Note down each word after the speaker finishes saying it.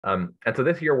And so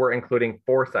this year we're including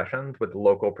 4 sessions with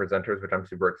local presenters, which I'm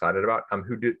super excited about,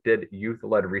 who did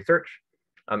youth-led research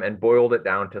and boiled it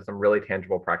down to some really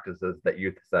tangible practices that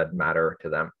youth said matter to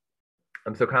them.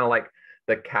 So kind of like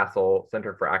the Castle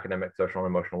Center for Academic, Social, and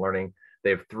Emotional Learning, they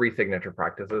have 3 signature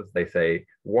practices. They say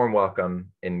warm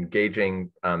welcome,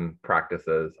 engaging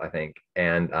practices, I think,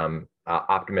 and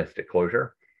optimistic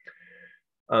closure.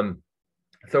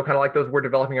 So kind of like those, we're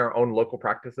developing our own local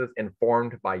practices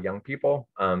informed by young people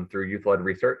through youth-led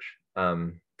research.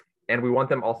 And we want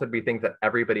them also to be things that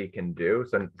everybody can do.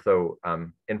 So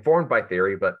informed by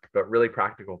theory, but really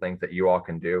practical things that you all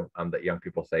can do that young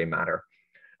people say matter.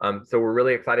 So we're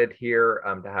really excited here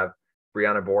to have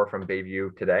Brianna Bohr from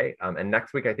Bayview today. And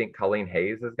next week, I think Colleen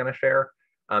Hayes is going to share.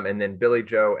 And then Billy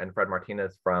Joe and Fred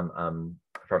Martinez from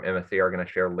MSC are going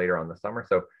to share later on the summer.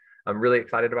 So I'm really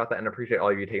excited about that and appreciate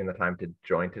all of you taking the time to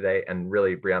join today. And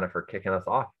really, Brianna, for kicking us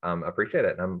off. Appreciate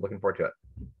it. And I'm looking forward to it.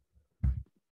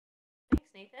 Thanks,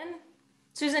 Nathan.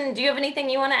 Susan, do you have anything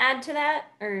you want to add to that?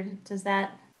 Or does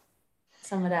that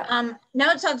sum it up? No,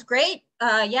 it sounds great.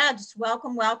 Yeah, just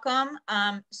welcome.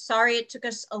 Sorry it took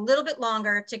us a little bit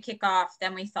longer to kick off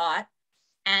than we thought.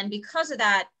 And because of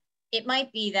that, it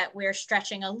might be that we're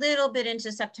stretching a little bit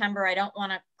into September. I don't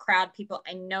want to crowd people.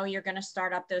 I know you're going to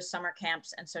start up those summer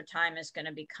camps. And so time is going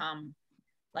to become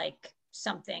like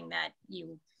something that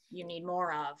you need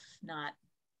more of, not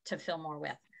to fill more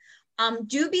with.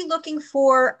 Do be looking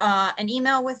for an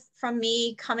email from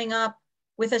me coming up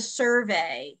with a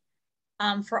survey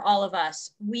for all of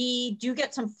us. We do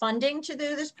get some funding to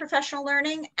do this professional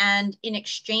learning. And in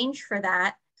exchange for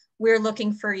that, we're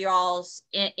looking for y'all's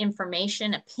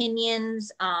information,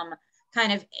 opinions,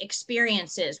 kind of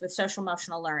experiences with social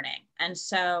emotional learning. And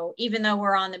so even though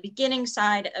we're on the beginning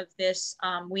side of this,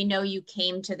 we know you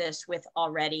came to this with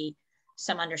already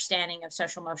some understanding of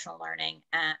social emotional learning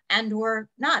and or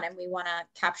not. And we want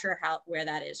to capture where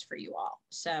that is for you all.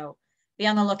 So be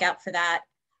on the lookout for that.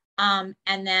 And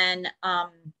then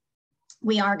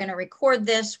we are going to record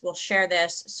this. We'll share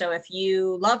this. So if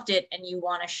you loved it and you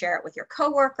want to share it with your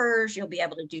coworkers, you'll be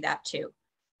able to do that too.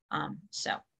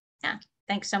 So yeah,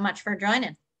 thanks so much for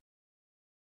joining.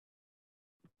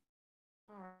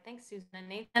 All right, thanks, Susan and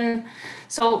Nathan.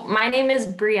 So my name is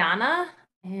Brianna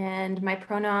and my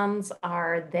pronouns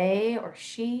are they or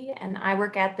she, and I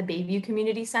work at the Bayview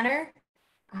Community Center.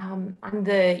 I'm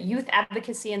the Youth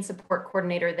Advocacy and Support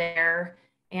Coordinator there.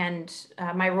 And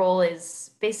my role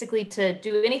is basically to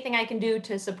do anything I can do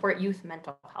to support youth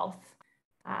mental health.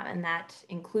 And that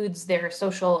includes their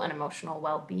social and emotional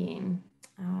well-being.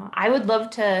 I would love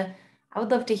to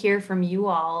hear from you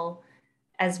all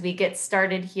as we get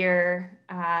started here.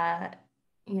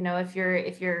 You know, if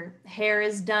your hair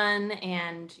is done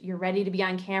and you're ready to be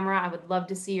on camera, I would love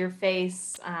to see your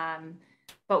face,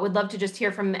 but would love to just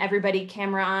hear from everybody,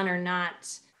 camera on or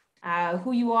not,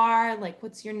 who you are, like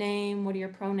what's your name, what are your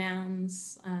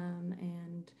pronouns,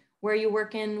 and where you're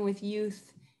working with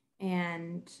youth.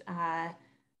 And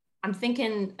I'm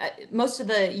thinking most of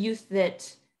the youth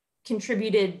that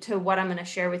contributed to what I'm going to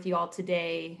share with you all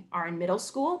today are in middle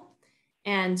school.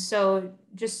 And so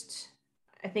just,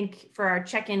 I think for our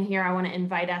check-in here, I want to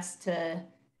invite us to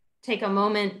take a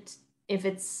moment, if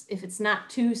it's not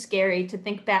too scary, to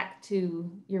think back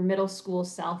to your middle school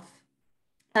self,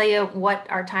 tell you what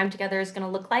our time together is going to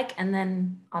look like, and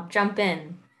then I'll jump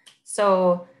in.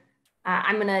 So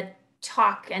I'm going to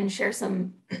talk and share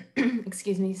some,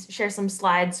 share some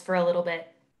slides for a little bit.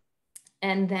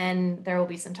 And then there will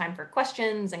be some time for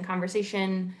questions and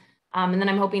conversation. And then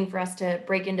I'm hoping for us to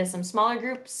break into some smaller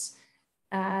groups.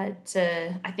 I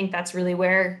think that's really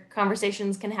where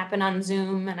conversations can happen on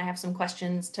Zoom. And I have some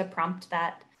questions to prompt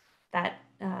that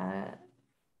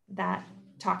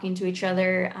talking to each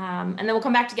other. And then we'll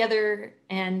come back together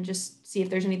and just see if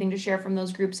there's anything to share from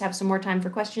those groups, have some more time for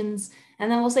questions,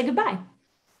 and then we'll say goodbye.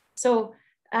 So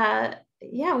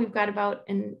yeah, we've got about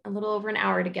a little over an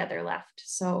hour together left.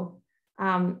 So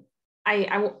I'm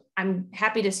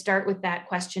happy to start with that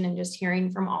question and just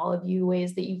hearing from all of you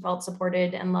ways that you felt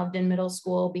supported and loved in middle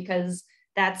school, because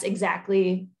that's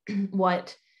exactly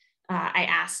what I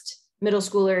asked middle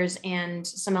schoolers and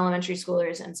some elementary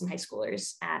schoolers and some high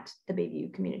schoolers at the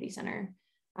Bayview Community Center.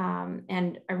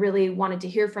 And I really wanted to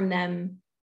hear from them.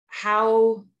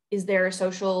 How is their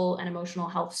social and emotional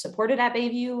health supported at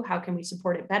Bayview? How can we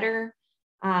support it better?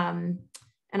 And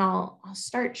I'll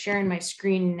start sharing my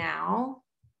screen now.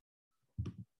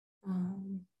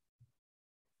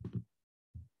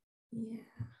 Yeah.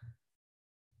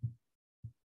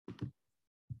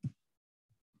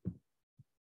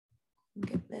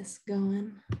 Get this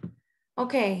going.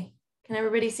 Okay, can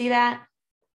everybody see that?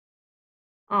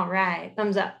 All right,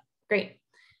 thumbs up. Great.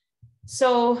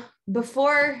 So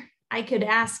before I could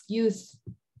ask youth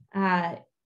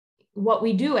what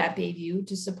we do at Bayview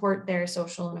to support their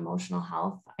social and emotional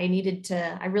health,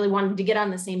 I really wanted to get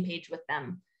on the same page with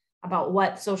them about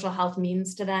what social health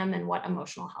means to them and what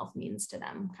emotional health means to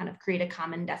them, kind of create a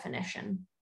common definition.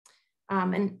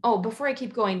 Before I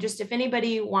keep going, just if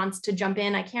anybody wants to jump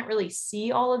in, I can't really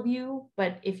see all of you,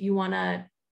 but if you want to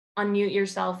unmute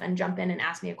yourself and jump in and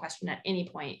ask me a question at any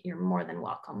point, you're more than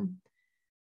welcome.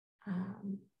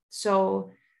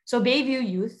 So Bayview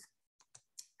youth,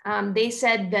 they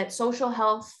said that social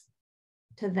health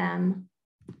to them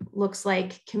looks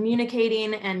like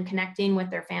communicating and connecting with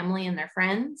their family and their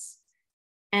friends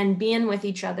and being with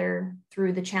each other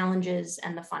through the challenges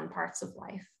and the fun parts of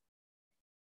life.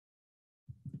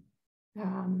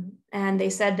 And they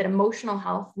said that emotional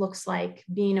health looks like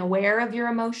being aware of your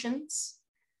emotions.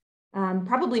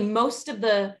 Probably most of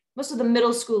the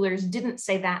middle schoolers didn't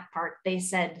say that part. They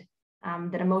said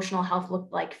that emotional health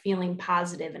looked like feeling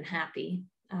positive and happy.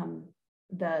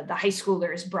 The high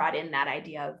schoolers brought in that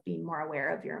idea of being more aware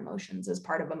of your emotions as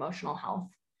part of emotional health.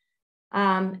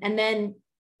 And then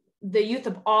the youth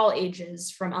of all ages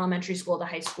from elementary school to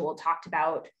high school talked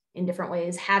about, in different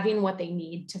ways, having what they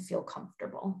need to feel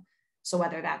comfortable. So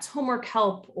whether that's homework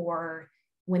help, or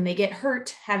when they get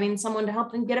hurt, having someone to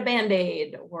help them get a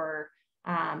Band-Aid, or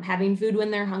having food when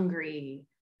they're hungry,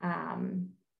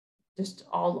 just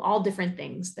all different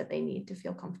things that they need to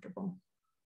feel comfortable.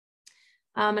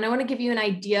 And I want to give you an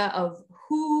idea of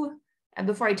who,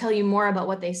 before I tell you more about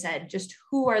what they said, just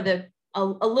who are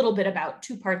a little bit about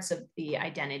two parts of the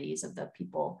identities of the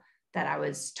people that I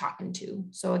was talking to.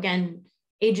 So again,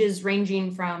 ages ranging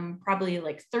from probably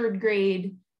like 3rd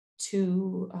grade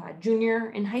to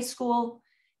junior in high school.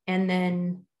 And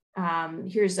then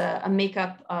here's a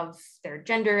makeup of their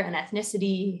gender and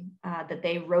ethnicity that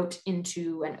they wrote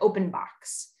into an open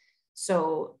box.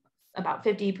 So about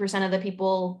 50% of the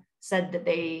people said that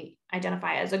they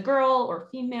identify as a girl or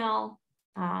female,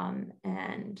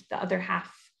 and the other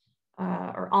half,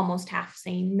 or almost half,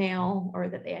 saying male, or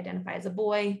that they identify as a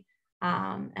boy.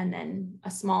 And then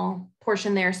a small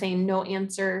portion there saying no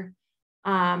answer.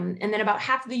 And then about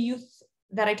half of the youth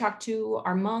that I talked to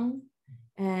are Hmong.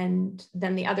 And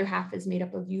then the other half is made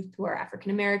up of youth who are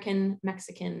African-American,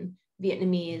 Mexican,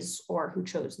 Vietnamese, or who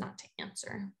chose not to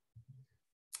answer.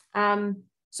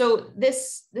 So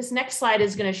this next slide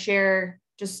is going to share,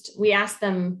 we asked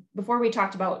them, before we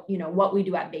talked about, what we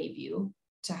do at Bayview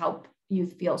to help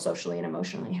youth feel socially and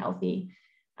emotionally healthy.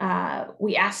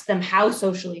 We asked them how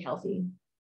socially healthy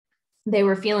they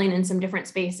were feeling in some different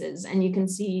spaces. And you can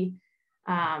see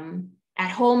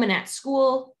at home and at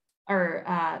school,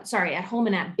 at home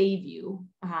and at Bayview,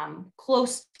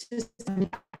 close to 70%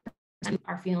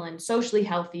 are feeling socially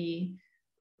healthy.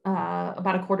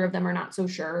 About a quarter of them are not so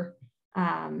sure.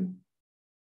 And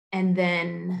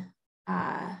then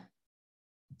at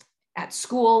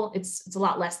school, it's a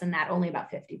lot less than that, only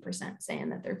about 50% saying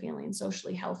that they're feeling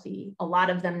socially healthy, a lot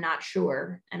of them not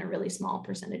sure, and a really small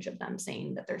percentage of them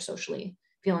saying that they're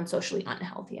feeling socially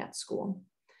unhealthy at school.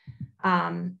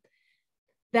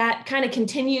 That kind of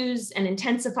continues and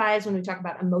intensifies when we talk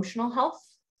about emotional health.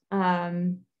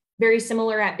 Very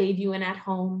similar at Bayview and at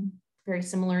home, very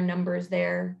similar numbers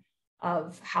there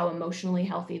of how emotionally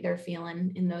healthy they're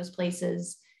feeling in those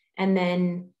places. And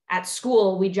then at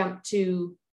school, we jump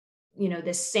to,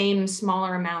 this same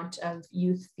smaller amount of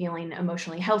youth feeling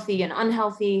emotionally healthy and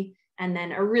unhealthy, and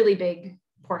then a really big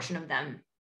portion of them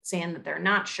saying that they're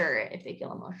not sure if they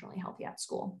feel emotionally healthy at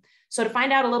school. So to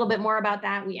find out a little bit more about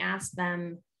that, we asked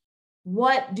them,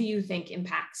 what do you think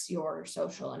impacts your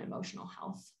social and emotional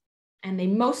health? And they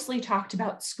mostly talked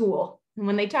about school. And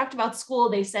when they talked about school,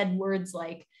 they said words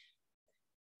like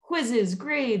quizzes,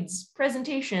 grades,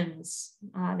 presentations.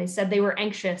 They said they were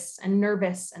anxious and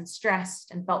nervous and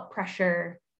stressed and felt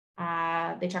pressure.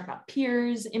 They talked about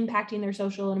peers impacting their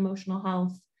social and emotional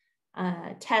health,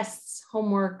 tests,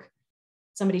 homework.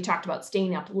 Somebody talked about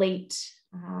staying up late.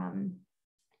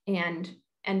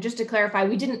 And just to clarify,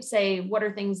 we didn't say what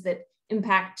are things that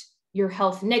impact your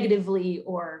health negatively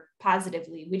or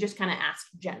positively. We just kind of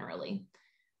asked generally.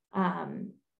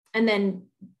 And then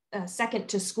second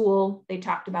to school, they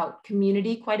talked about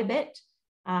community quite a bit.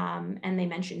 And they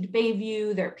mentioned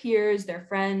Bayview, their peers, their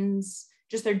friends,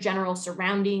 just their general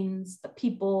surroundings, the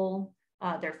people,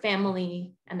 their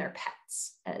family, and their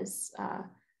pets as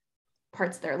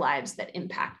parts of their lives that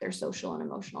impact their social and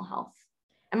emotional health.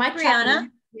 Am I Brianna?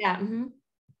 Yeah. Mm-hmm.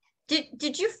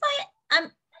 Did you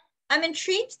find, I'm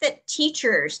intrigued that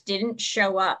teachers didn't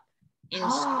show up in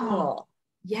school.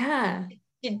 Yeah.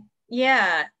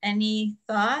 Yeah, any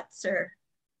thoughts or?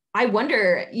 I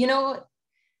wonder,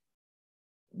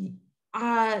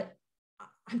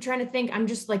 I'm trying to think, I'm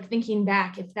just like thinking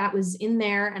back if that was in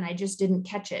there and I just didn't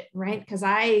catch it, right? Because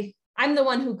I'm the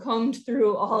one who combed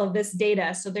through all of this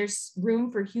data. So there's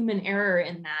room for human error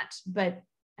in that, but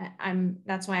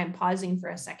that's why I'm pausing for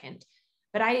a second.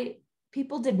 But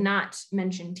people did not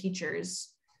mention teachers,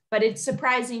 but it's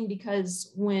surprising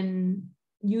because when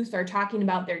youth are talking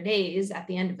about their days at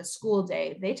the end of a school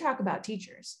day, they talk about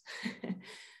teachers,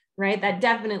 right? That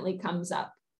definitely comes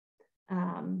up.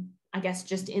 I guess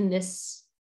just in this,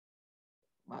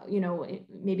 well,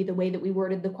 maybe the way that we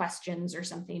worded the questions or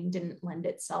something didn't lend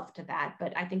itself to that,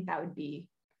 but I think that would be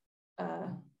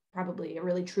probably a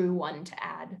really true one to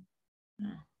add.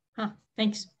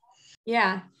 Thanks.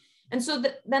 Yeah. And so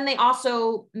then they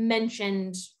also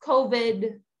mentioned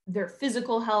COVID, their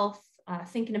physical health,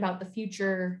 thinking about the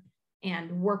future,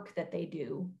 and work that they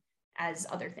do as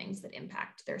other things that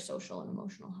impact their social and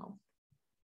emotional health.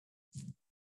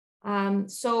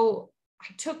 So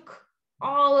I took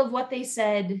all of what they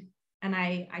said and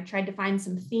I tried to find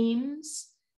some themes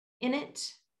in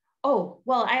it. Oh,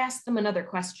 well, I asked them another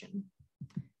question.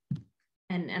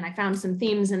 And I found some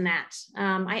themes in that.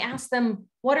 I asked them,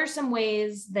 what are some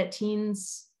ways that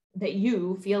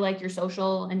you feel like your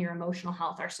social and your emotional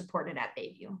health are supported at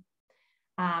Bayview?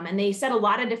 And they said a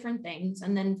lot of different things.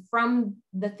 And then from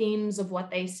the themes of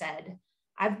what they said,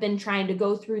 I've been trying to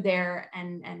go through there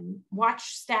and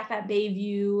watch staff at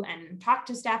Bayview and talk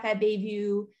to staff at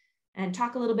Bayview and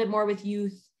talk a little bit more with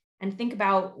youth and think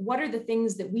about what are the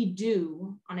things that we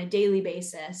do on a daily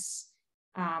basis,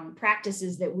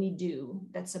 practices that we do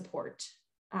that support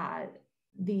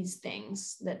these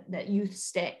things that youth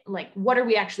stay, like what are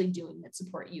we actually doing that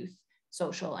support youth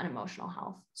social and emotional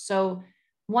health? So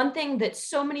one thing that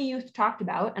so many youth talked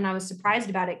about, and I was surprised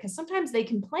about it because sometimes they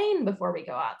complain before we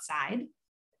go outside,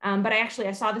 but I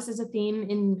saw this as a theme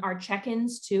in our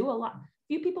check-ins too.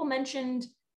 Few people mentioned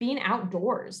being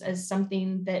outdoors as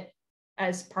something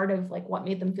as part of like what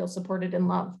made them feel supported and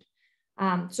loved.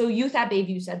 So youth at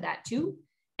Bayview said that too.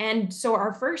 And so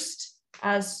our first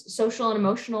social and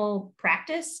emotional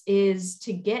practice is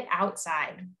to get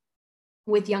outside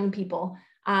with young people.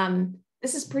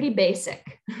 This is pretty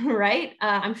basic, right?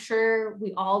 I'm sure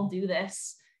we all do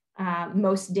this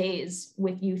most days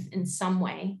with youth in some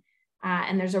way.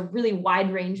 And there's a really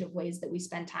wide range of ways that we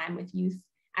spend time with youth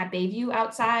at Bayview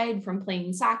outside, from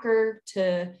playing soccer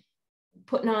to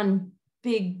putting on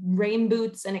big rain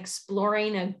boots and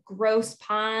exploring a gross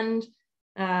pond.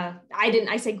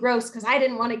 I say gross because I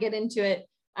didn't want to get into it.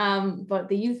 But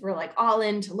the youth were like all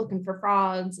into looking for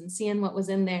frogs and seeing what was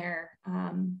in there.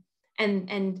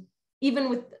 And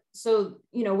even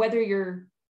whether you're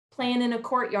playing in a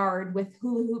courtyard with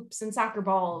hula hoops and soccer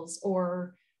balls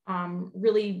or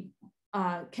really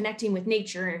connecting with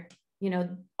nature,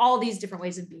 all these different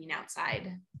ways of being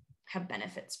outside have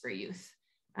benefits for youth.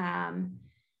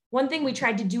 One thing we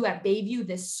tried to do at Bayview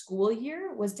this school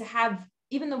year was to have,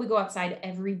 even though we go outside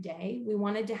every day, we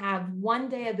wanted to have one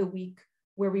day of the week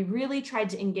where we really tried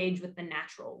to engage with the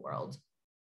natural world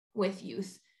with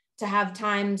youth, to have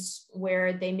times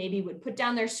where they maybe would put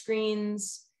down their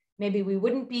screens, maybe we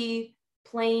wouldn't be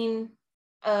playing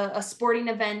a sporting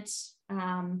event,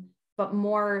 but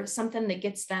more something that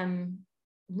gets them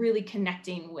really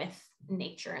connecting with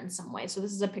nature in some way. So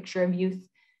this is a picture of youth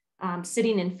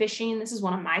sitting and fishing. This is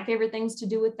one of my favorite things to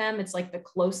do with them. It's like the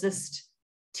closest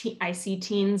I see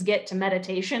teens get to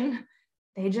meditation.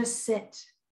 They just sit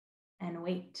and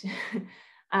wait.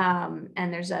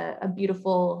 And there's a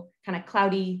beautiful kind of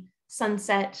cloudy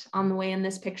sunset on the way in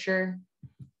this picture.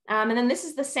 And then this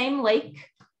is the same lake,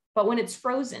 but when it's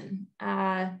frozen.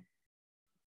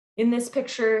 In this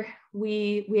picture,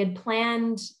 we had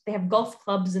planned, they have golf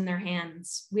clubs in their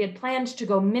hands. We had planned to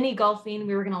go mini golfing.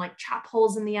 We were gonna like chop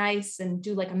holes in the ice and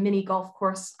do like a mini golf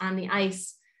course on the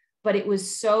ice, but it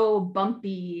was so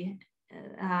bumpy.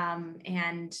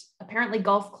 And apparently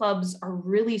golf clubs are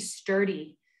really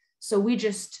sturdy. So we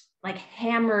just like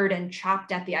hammered and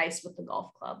chopped at the ice with the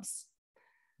golf clubs.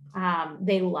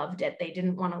 They loved it. They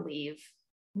didn't want to leave.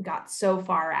 We got so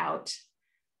far out.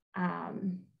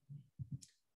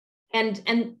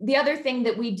 And the other thing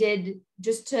that we did,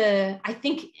 I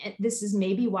think this is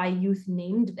maybe why youth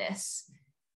named this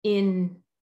in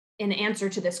answer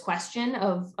to this question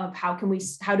of how do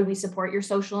we support your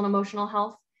social and emotional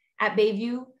health at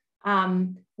Bayview.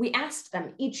 We asked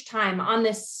them each time on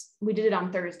this, we did it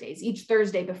on Thursdays. Each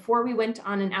Thursday before we went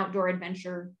on an outdoor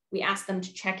adventure, we asked them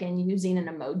to check in using an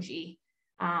emoji.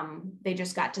 They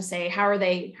just got to say, how are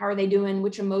they doing?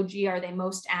 Which emoji are they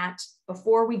most at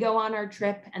before we go on our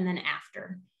trip and then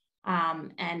after?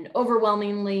 And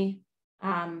overwhelmingly,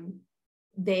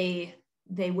 They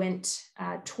went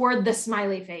toward the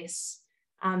smiley face.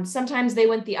 Sometimes they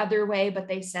went the other way, but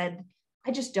they said,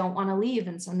 I just don't want to leave.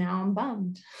 And so now I'm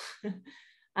bummed.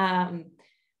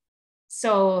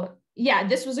 So yeah,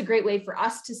 this was a great way for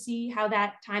us to see how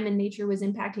that time in nature was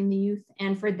impacting the youth,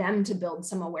 and for them to build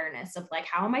some awareness of like,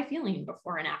 how am I feeling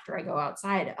before and after I go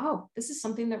outside? Oh, this is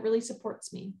something that really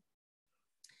supports me.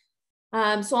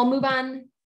 So I'll move on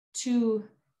to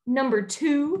number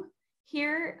 2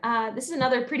 here. This is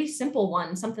another pretty simple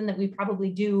one, something that we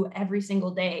probably do every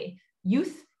single day.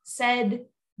 Youth said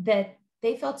that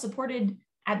they felt supported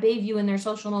at Bayview in their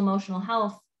social and emotional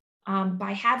health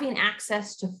by having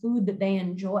access to food that they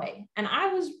enjoy. And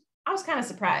I was kind of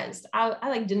surprised. I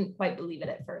like didn't quite believe it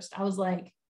at first. I was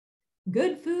like,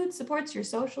 good food supports your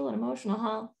social and emotional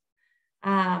health.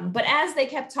 But as they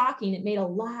kept talking, it made a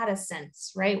lot of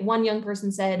sense, right? One young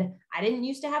person said, I didn't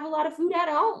used to have a lot of food at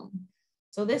home.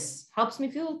 So this helps me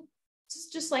feel,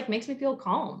 just like makes me feel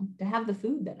calm to have the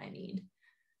food that I need.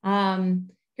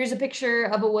 Here's a picture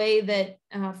of a way that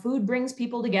food brings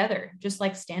people together, just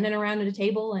like standing around at a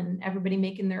table and everybody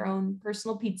making their own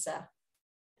personal pizza.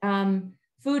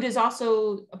 Food is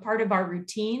also a part of our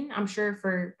routine, I'm sure,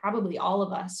 for probably all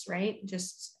of us, right?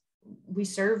 Just we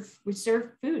serve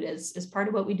food as part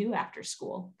of what we do after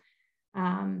school.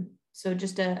 So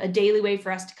just a daily way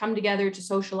for us to come together, to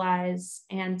socialize,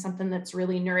 and something that's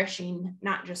really nourishing,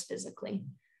 not just physically.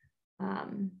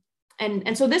 And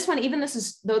so this one, even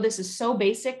though this is so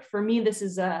basic, for me, this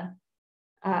is a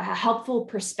helpful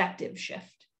perspective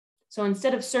shift. So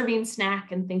instead of serving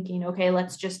snack and thinking, okay,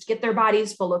 let's just get their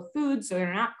bodies full of food so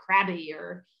they're not crabby,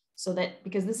 or so that,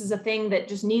 because this is a thing that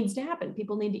just needs to happen,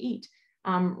 people need to eat.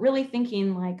 Really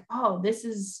thinking like, oh, this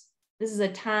is a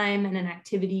time and an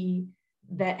activity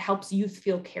that helps youth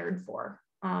feel cared for.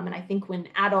 And I think when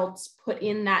adults put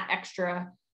in that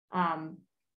extra,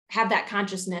 have that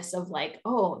consciousness of like,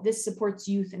 oh, this supports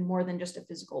youth in more than just a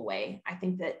physical way, I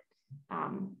think that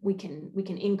we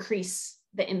can increase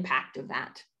the impact of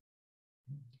that.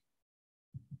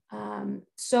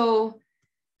 So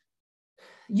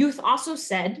youth also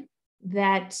said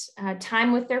that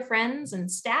time with their friends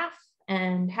and staff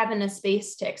and having a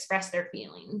space to express their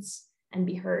feelings and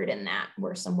be heard in that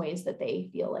were some ways that they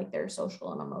feel like their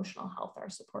social and emotional health are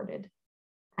supported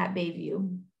at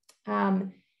Bayview.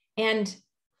 And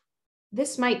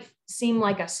this might seem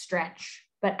like a stretch,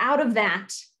 but out of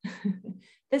that,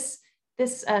 this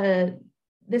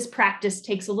practice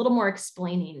takes a little more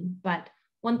explaining. But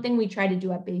one thing we try to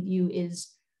do at Bayview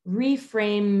is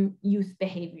reframe youth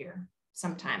behavior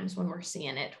sometimes when we're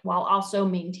seeing it, while also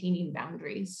maintaining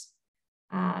boundaries.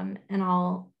 And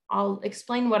I'll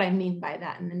explain what I mean by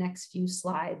that in the next few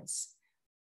slides.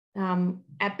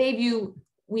 At Bayview,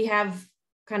 we have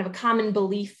kind of a common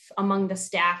belief among the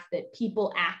staff that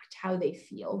people act how they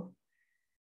feel,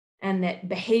 and that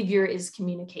behavior is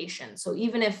communication. So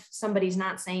even if somebody's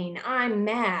not saying, I'm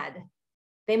mad,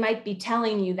 they might be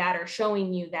telling you that or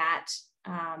showing you that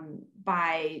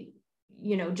by,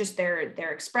 just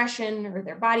their expression or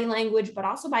their body language, but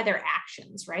also by their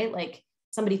actions, right? Like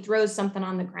somebody throws something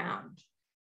on the ground.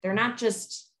 They're not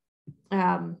just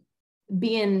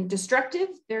being destructive,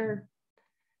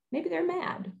 maybe they're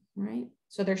mad, right?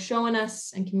 So they're showing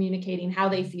us and communicating how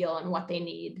they feel and what they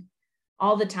need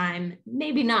all the time,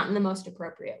 maybe not in the most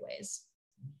appropriate ways.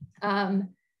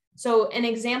 So an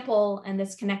example, and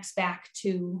this connects back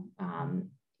to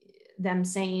them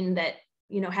saying that,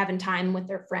 having time with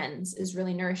their friends is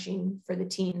really nourishing for the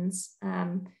teens.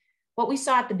 What we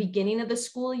saw at the beginning of the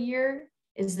school year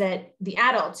is that the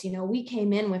adults, we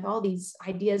came in with all these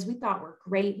ideas we thought were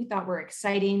great, we thought were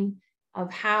exciting,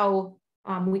 of how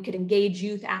we could engage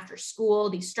youth after school,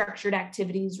 these structured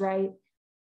activities, right?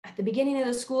 At the beginning of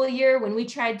the school year, when we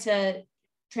tried to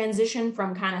transition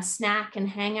from kind of snack and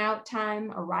hangout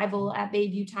time, arrival at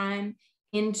Bayview time,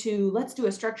 into let's do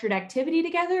a structured activity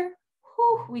together,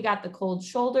 we got the cold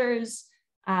shoulders.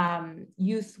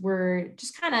 Youth were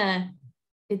just kind of,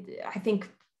 I think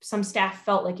some staff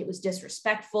felt like it was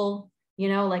disrespectful,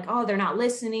 like, oh, they're not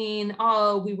listening.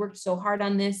 Oh, we worked so hard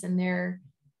on this and they're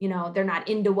not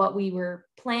into what we were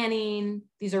planning.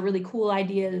 These are really cool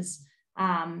ideas.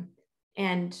 So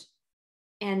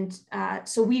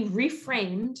we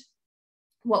reframed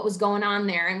what was going on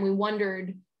there, and we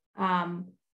wondered, what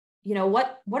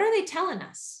are they telling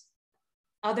us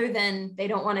other than they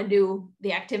don't want to do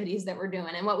the activities that we're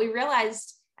doing? And what we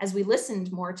realized as we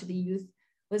listened more to the youth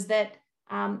was that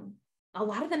a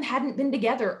lot of them hadn't been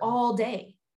together all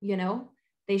day.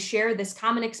 They share this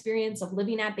common experience of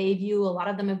living at Bayview. A lot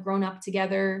of them have grown up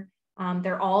together.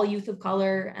 They're all youth of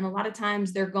color. And a lot of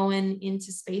times they're going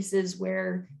into spaces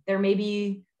where there may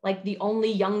be like the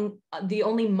only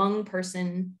Hmong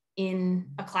person in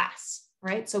a class,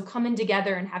 right? So coming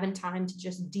together and having time to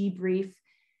just debrief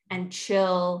and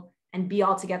chill and be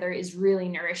all together is really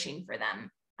nourishing for them.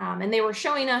 And they were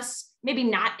showing us, maybe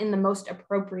not in the most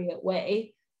appropriate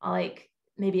way, like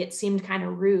maybe it seemed kind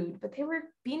of rude, but they were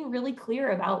being really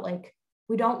clear about like,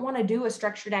 we don't want to do a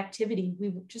structured activity.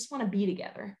 We just want to be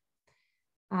together.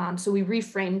 So we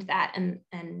reframed that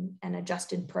and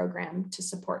adjusted program to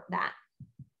support that.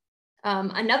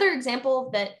 Another example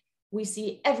that we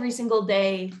see every single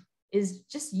day is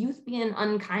just youth being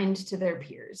unkind to their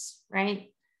peers,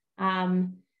 right?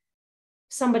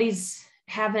 Somebody's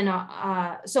having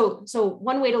so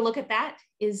one way to look at that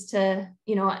is to,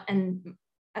 and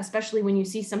especially when you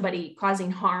see somebody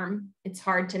causing harm, it's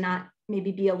hard to not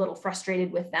maybe be a little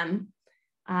frustrated with them.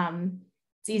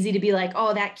 It's easy to be like,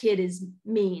 oh, that kid is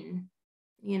mean,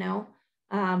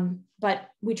 but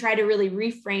we try to really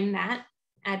reframe that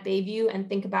at Bayview and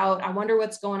think about, I wonder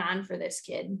what's going on for this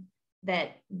kid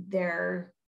that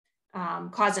they're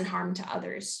causing harm to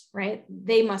others, right?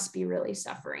 They must be really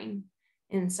suffering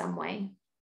in some way.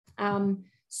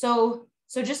 So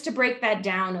just to break that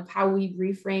down of how we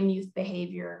reframe youth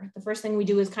behavior, the first thing we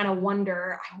do is kind of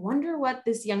I wonder what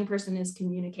this young person is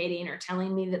communicating or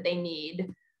telling me that they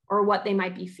need, or what they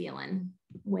might be feeling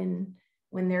when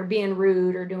they're being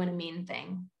rude or doing a mean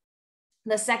thing.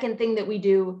 The second thing that we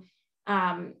do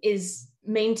is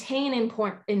maintain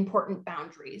important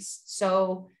boundaries.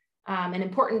 So an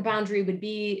important boundary would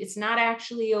be, it's not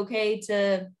actually okay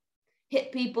to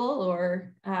hit people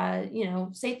or,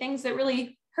 say things that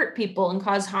really hurt people and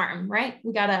cause harm, right?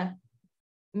 We gotta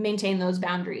maintain those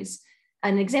boundaries.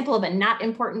 An example of a not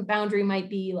important boundary might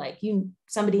be like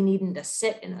somebody needing to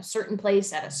sit in a certain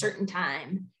place at a certain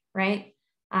time, right?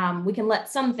 We can let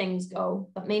some things go,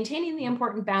 but maintaining the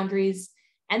important boundaries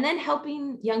and then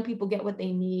helping young people get what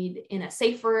they need in a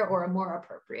safer or a more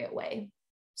appropriate way.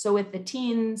 So with the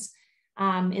teens,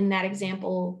 in that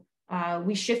example,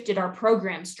 we shifted our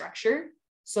program structure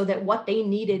so that what they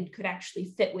needed could actually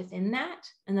fit within that.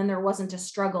 And then there wasn't a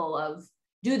struggle of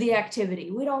do the activity.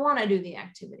 We don't want to do the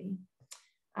activity.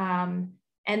 And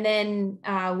then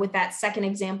with that second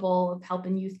example of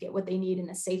helping youth get what they need in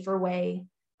a safer way,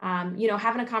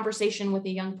 having a conversation with a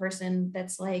young person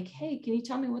that's like, hey, can you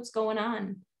tell me what's going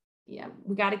on? Yeah,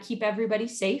 we got to keep everybody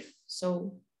safe.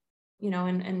 So,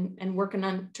 and working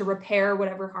on to repair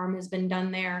whatever harm has been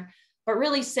done there, but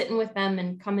really sitting with them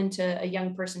and coming to a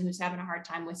young person who's having a hard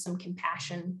time with some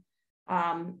compassion,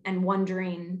 and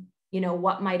wondering,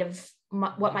 what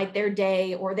might their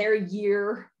day or their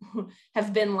year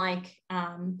have been like,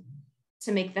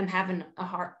 to make them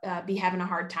be having a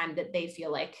hard time that they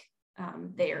feel like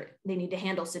they need to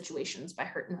handle situations by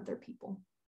hurting other people.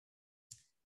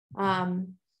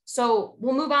 So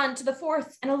we'll move on to the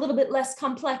fourth and a little bit less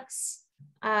complex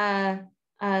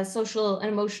social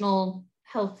and emotional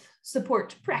health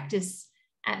support practice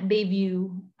at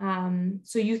Bayview.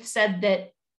 So youth said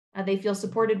that they feel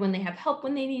supported when they have help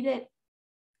when they need it,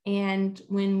 and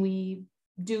when we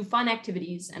do fun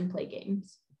activities and play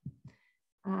games.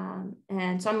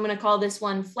 And so I'm going to call this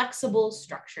one flexible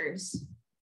structures.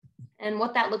 And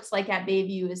what that looks like at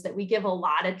Bayview is that we give a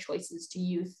lot of choices to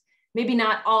youth. Maybe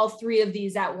not all three of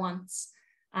these at once,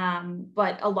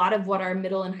 but a lot of what our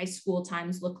middle and high school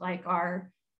times look like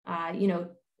are,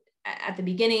 at the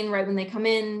beginning, right when they come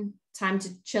in, time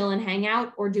to chill and hang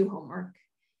out or do homework.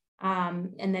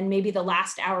 And then maybe the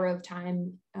last hour of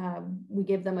time, we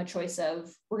give them a choice of,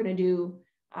 we're going to do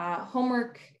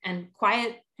homework and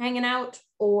quiet hanging out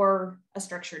or a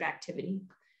structured activity.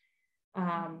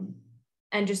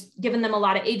 And just giving them a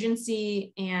lot of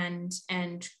agency and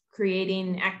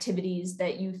creating activities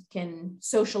that youth can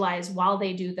socialize while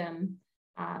they do them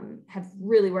have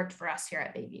really worked for us here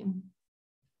at Bayview.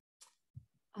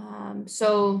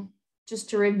 So just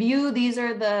to review, these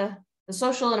are the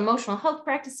social and emotional health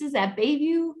practices at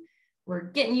Bayview. We're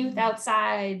getting youth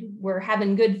outside, we're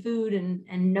having good food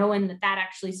and knowing that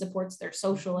actually supports their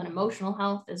social and emotional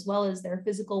health as well as their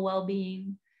physical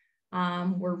well-being.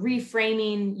 We're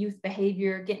reframing youth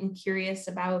behavior, getting curious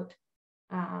about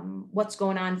what's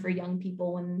going on for young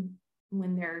people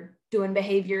when they're doing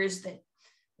behaviors that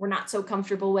we're not so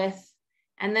comfortable with.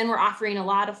 And then we're offering a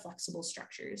lot of flexible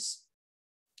structures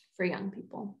for young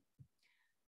people.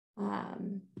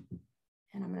 And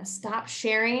I'm going to stop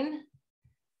sharing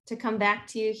to come back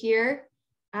to you here.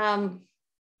 That's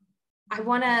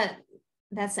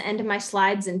the end of my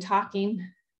slides and talking.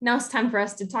 Now it's time for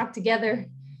us to talk together.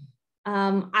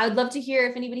 I would love to hear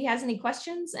if anybody has any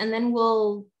questions, and then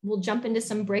we'll jump into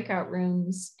some breakout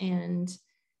rooms and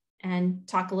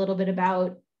talk a little bit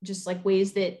about just like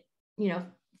ways that, you know, if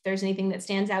there's anything that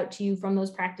stands out to you from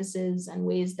those practices and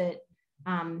ways that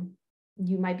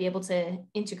you might be able to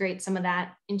integrate some of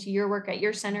that into your work at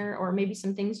your center, or maybe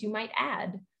some things you might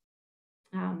add.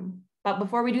 But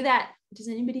before we do that, does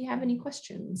anybody have any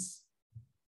questions?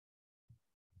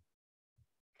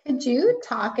 Could you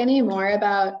talk any more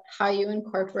about how you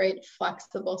incorporate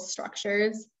flexible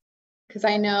structures? Because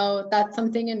I know that's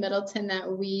something in Middleton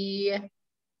that we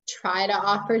try to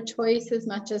offer choice as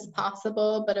much as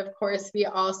possible, but of course we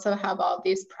also have all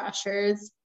these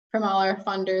pressures from all our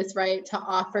funders, right, to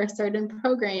offer certain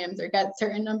programs or get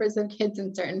certain numbers of kids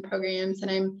in certain programs.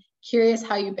 And I'm curious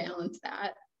how you balance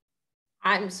that.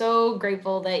 I'm so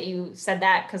grateful that you said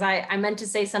that, because I meant to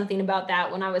say something about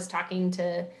that when I was talking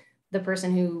to the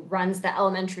person who runs the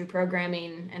elementary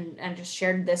programming, and just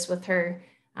shared this with her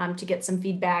to get some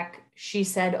feedback. She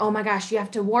said, oh my gosh, you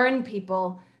have to warn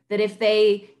people that if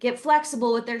they get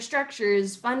flexible with their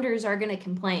structures, funders are going to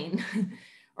complain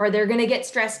or they're going to get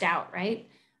stressed out, right?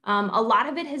 A lot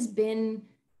of it has been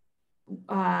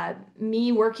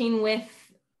me working with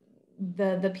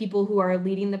the people who are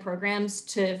leading the programs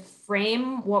to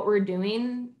frame what we're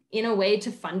doing in a way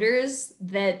to funders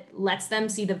that lets them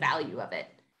see the value of it.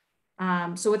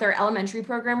 So with our elementary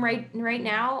program right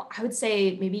now, I would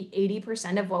say maybe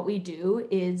 80% of what we do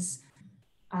is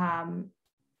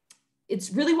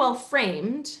it's really well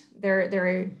framed.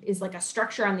 There is like a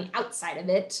structure on the outside of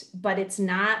it, but it's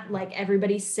not like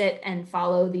everybody sit and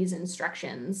follow these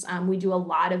instructions. We do a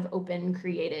lot of open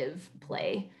creative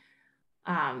play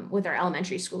with our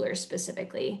elementary schoolers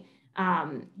specifically.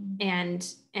 And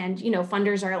you know,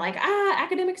 funders are like,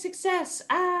 academic success,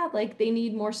 like they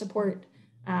need more support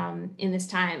in this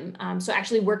time. So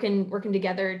actually working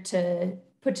together to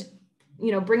put,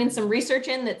 you know, bring in some research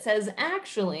in that says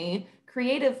actually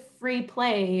creative free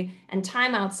play and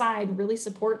time outside really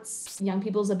supports young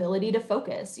people's ability to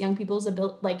focus, young people's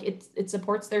ability, like it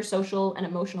supports their social and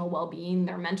emotional well-being,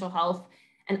 their mental health,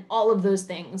 and all of those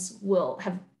things will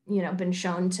have, you know, been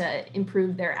shown to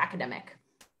improve their academic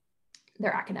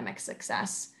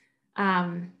success.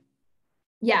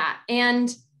 Yeah,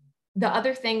 and the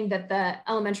other thing that the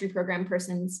elementary program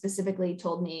person specifically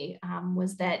told me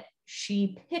was that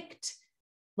she picked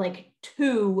like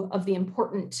 2 of the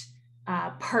important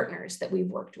partners that we've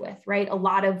worked with, right? A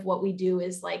lot of what we do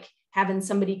is like having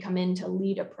somebody come in to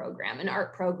lead a program, an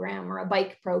art program or a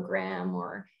bike program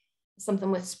or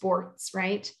something with sports,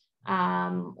 right?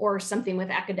 Or something with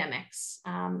academics.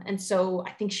 And so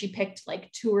I think she picked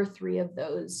like 2 or 3 of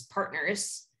those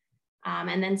partners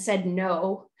and then said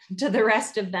no to the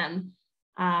rest of them.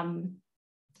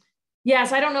 Yeah,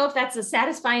 so I don't know if that's a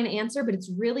satisfying answer, but it's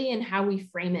really in how we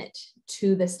frame it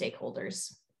to the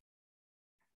stakeholders.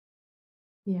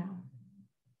 Yeah.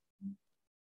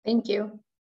 Thank you.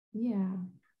 Yeah.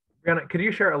 Brianna, could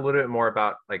you share a little bit more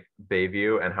about like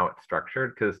Bayview and how it's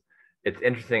structured? Because it's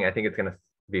interesting. I think it's going to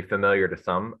be familiar to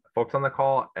some folks on the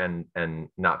call and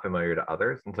not familiar to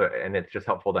others. And it's just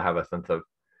helpful to have a sense of,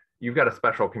 you've got a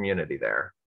special community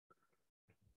there.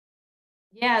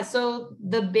 Yeah, so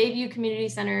the Bayview Community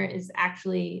Center is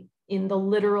actually in the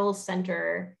literal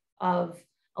center of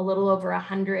a little over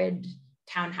 100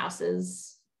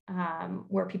 townhouses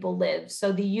where people live.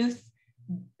 So the youth,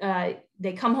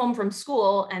 they come home from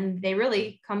school and they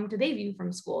really come to Bayview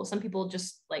from school. Some people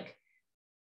just like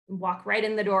walk right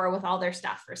in the door with all their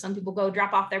stuff, or some people go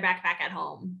drop off their backpack at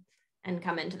home and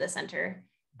come into the center.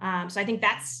 So I think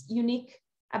that's unique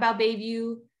about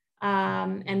Bayview.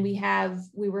 And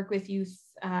we work with youth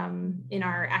in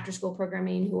our after school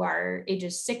programming who are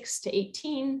ages 6 to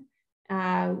 18.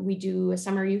 We do a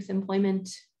summer youth employment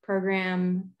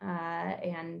program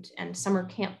and summer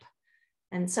camp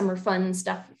and summer fun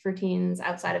stuff for teens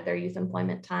outside of their youth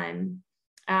employment time.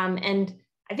 And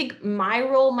I think my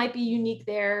role might be unique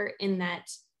there in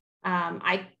that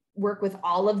I work with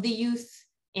all of the youth,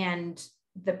 and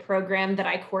the program that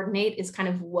I coordinate is kind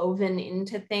of woven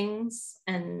into things.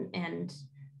 And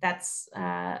that's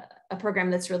a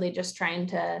program that's really just trying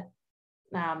to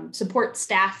support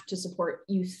staff to support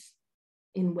youth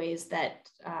in ways that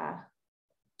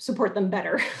support them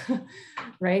better,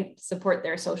 right? Support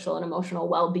their social and emotional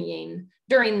well-being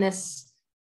during this.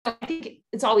 I think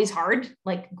it's always hard,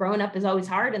 like growing up is always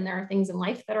hard, and there are things in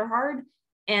life that are hard.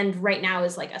 And right now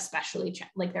is like especially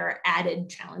like there are added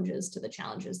challenges to the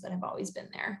challenges that have always been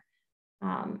there.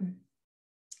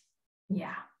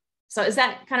 Yeah. So is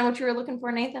that kind of what you were looking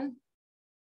for, Nathan?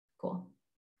 Cool.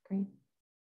 Great.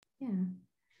 Yeah.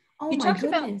 Oh my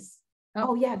goodness.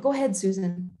 Oh yeah, go ahead,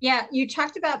 Susan. Yeah, you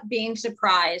talked about being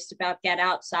surprised about get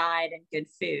outside and good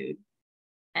food.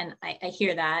 And I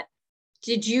hear that.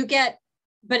 Did you get,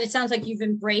 but it sounds like you've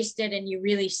embraced it and you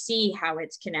really see how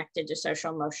it's connected to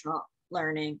social emotional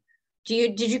learning.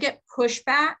 Did you get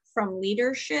pushback from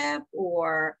leadership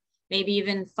or maybe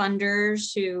even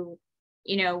funders who,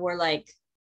 were like,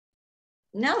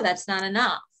 no, that's not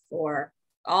enough, or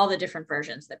all the different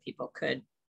versions that people could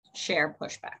share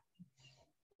pushback?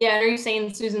 Yeah, are you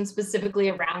saying, Susan, specifically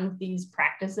around these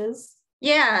practices?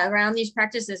 Yeah, around these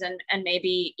practices and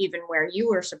maybe even where you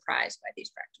were surprised by these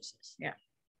practices. Yeah.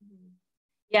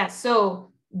 Yeah,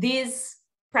 so these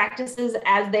practices,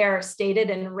 as they are stated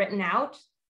and written out,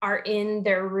 are in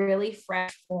their really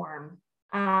fresh form.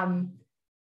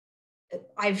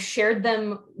 I've shared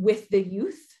them with the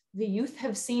youth. The youth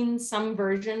have seen some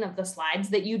version of the slides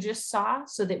that you just saw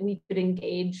so that we could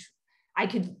engage. I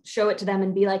could show it to them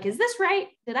and be like, is this right?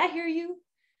 Did I hear you?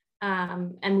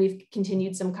 And we've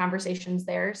continued some conversations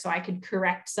there. So I could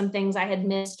correct some things I had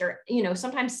missed, or,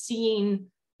 sometimes seeing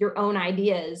your own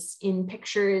ideas in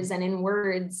pictures and in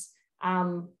words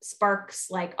sparks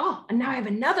like, oh, and now I have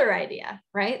another idea,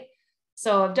 right?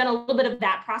 So I've done a little bit of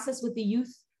that process with the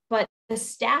youth, but the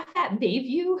staff at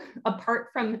Bayview, apart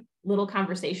from little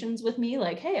conversations with me,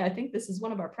 like, hey, I think this is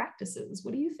one of our practices.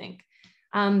 What do you think?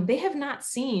 They have not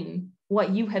seen what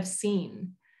you have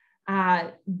seen.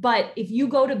 But if you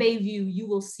go to Bayview, you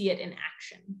will see it in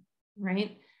action,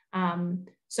 right?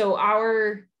 So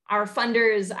our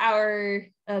funders,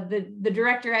 the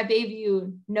director at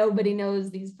Bayview, nobody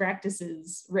knows these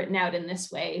practices written out in this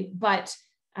way, but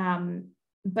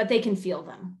they can feel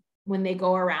them when they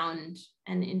go around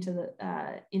and into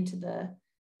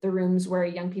the rooms where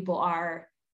young people are.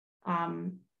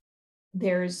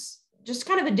 There's just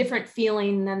kind of a different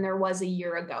feeling than there was a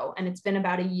year ago. And it's been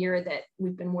about a year that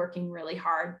we've been working really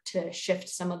hard to shift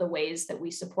some of the ways that we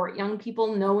support young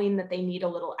people, knowing that they need a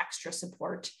little extra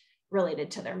support related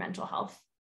to their mental health.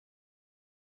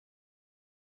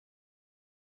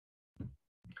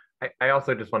 I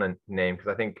also just want to name,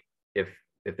 because I think if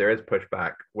there is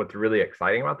pushback, what's really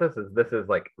exciting about this is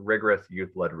like rigorous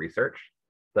youth-led research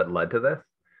that led to this,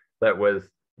 that was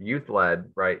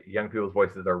youth-led, right? Young people's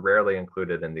voices are rarely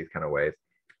included in these kind of ways.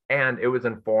 And it was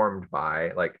informed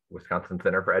by like Wisconsin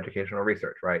Center for Educational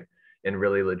Research, right? In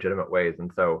really legitimate ways.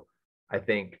 And so I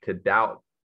think to doubt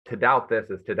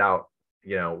this is to doubt,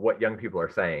 what young people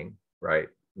are saying, right,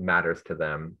 matters to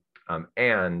them.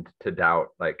 And to doubt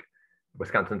like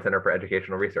Wisconsin Center for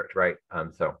Educational Research, right?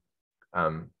 So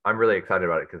I'm really excited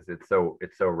about it because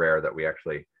it's so rare that we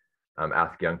actually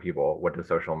ask young people, what does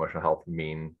social emotional health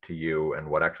mean to you and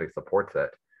what actually supports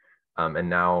it? And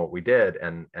now we did,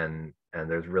 and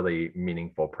there's really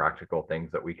meaningful, practical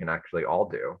things that we can actually all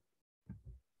do.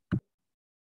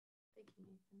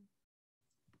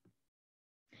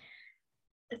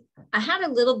 I had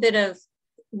a little bit of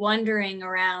wondering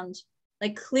around,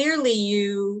 like, clearly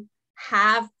you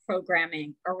have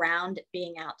programming around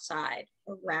being outside,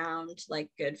 around like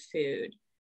good food.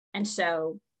 And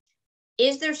so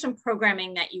is there some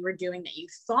programming that you were doing that you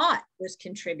thought was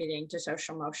contributing to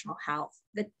social emotional health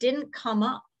that didn't come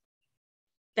up,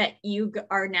 that you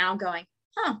are now going,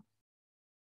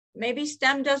 maybe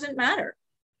STEM doesn't matter?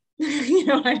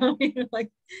 I don't even like,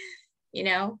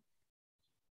 Yeah,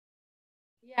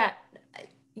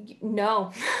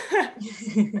 no.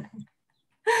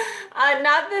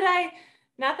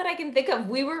 Not that I can think of.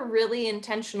 We were really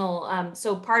intentional.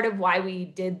 So part of why we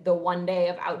did the one day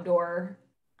of outdoor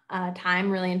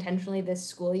time really intentionally this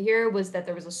school year was that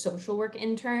there was a social work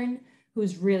intern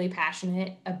who's really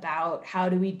passionate about how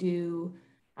do we do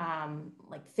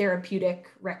like therapeutic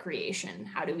recreation?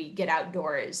 How do we get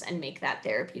outdoors and make that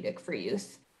therapeutic for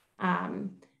youth?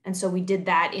 And so we did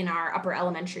that in our upper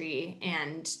elementary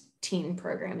and teen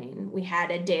programming. We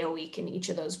had a day a week in each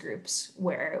of those groups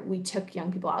where we took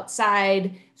young people outside.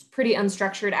 It was pretty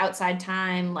unstructured outside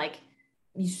time. Like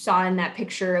you saw in that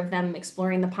picture of them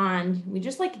exploring the pond, we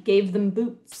just like gave them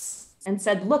boots and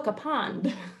said, look, a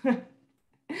pond.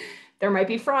 There might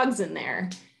be frogs in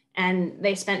there. And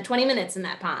they spent 20 minutes in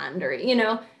that pond, or,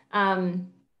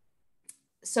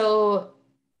 so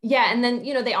yeah. And then,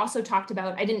 they also talked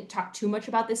about, I didn't talk too much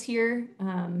about this here,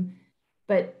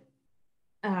 but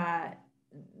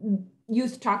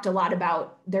youth talked a lot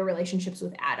about their relationships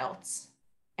with adults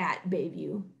at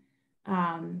Bayview.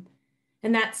 And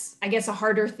that's, I guess, a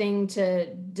harder thing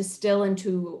to distill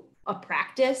into a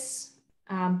practice,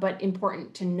 but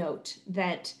important to note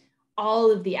that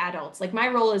all of the adults, like my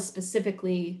role is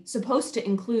specifically supposed to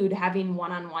include having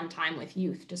one-on-one time with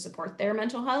youth to support their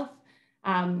mental health.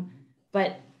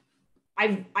 But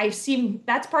I've seen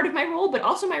that's part of my role, but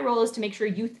also my role is to make sure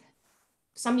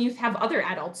some youth have other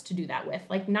adults to do that with.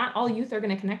 Like not all youth are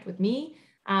going to connect with me.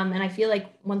 And I feel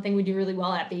like one thing we do really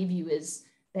well at Bayview is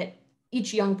that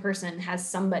each young person has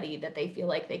somebody that they feel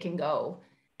like they can go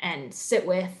and sit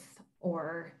with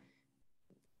or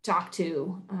talk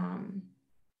to.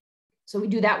 So we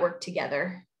do that work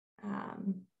together.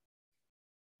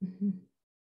 Mm-hmm.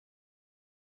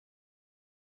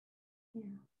 Yeah.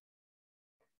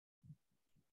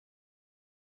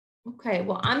 Okay,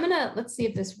 well, let's see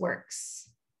if this works.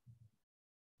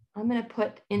 I'm gonna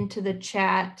put into the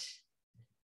chat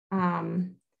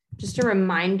just a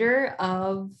reminder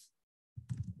of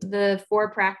the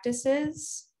 4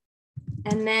 practices,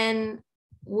 and then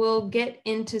we'll get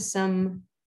into some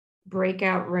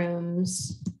breakout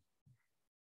rooms.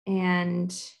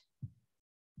 And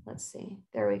let's see,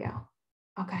 there we go.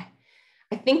 Okay,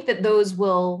 I think that those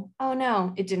will, oh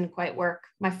no, it didn't quite work.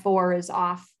 My 4 is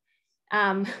off.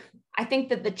 I think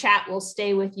that the chat will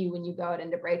stay with you when you go out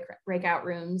into breakout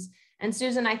rooms. And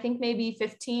Susan, I think maybe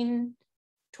 15,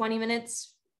 20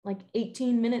 minutes, like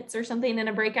 18 minutes or something in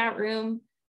a breakout room.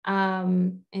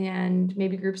 And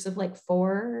maybe groups of like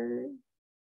 4-ish.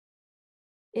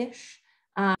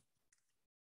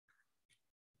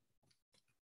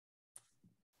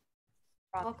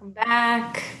 Welcome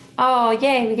back. Oh,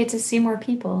 yay, we get to see more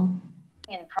people.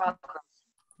 In progress.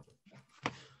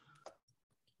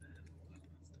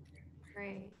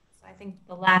 Great. So I think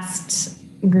the last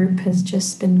group has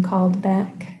just been called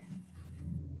back.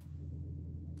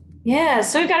 Yeah,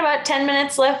 so we've got about 10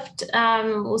 minutes left.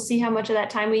 We'll see how much of that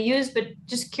time we use, but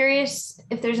just curious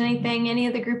if there's anything any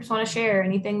of the groups want to share,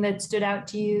 anything that stood out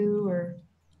to you, or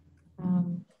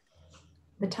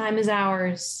the time is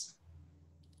ours.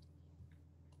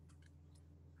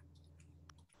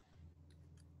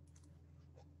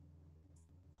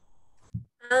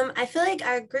 I feel like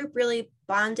our group really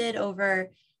bonded over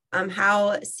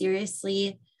how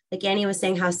seriously, like Annie was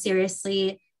saying, how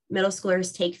seriously middle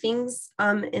schoolers take things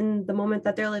in the moment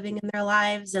that they're living in their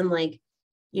lives. And like,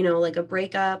 you know, like a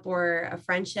breakup or a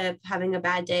friendship, having a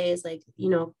bad day is like, you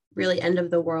know, really end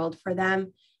of the world for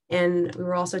them. And we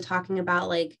were also talking about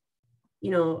like,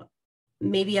 you know,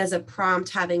 maybe as a prompt,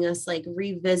 having us like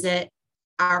revisit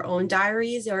our own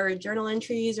diaries or journal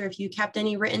entries, or if you kept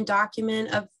any written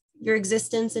document of your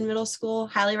existence in middle school,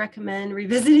 highly recommend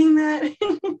revisiting that.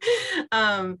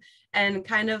 And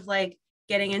kind of like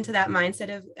getting into that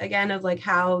mindset of, again, of like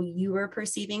how you were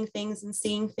perceiving things and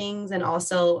seeing things, and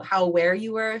also how aware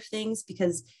you were of things,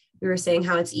 because we were saying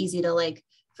how it's easy to like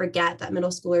forget that middle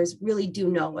schoolers really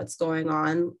do know what's going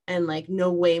on and like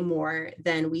know way more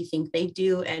than we think they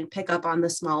do, and pick up on the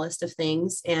smallest of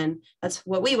things. And that's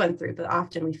what we went through, but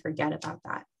often we forget about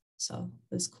that. So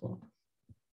it was cool.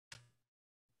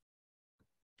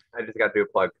 I just got to do a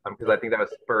plug because I think that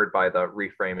was spurred by the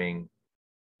reframing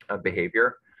of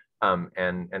behavior, and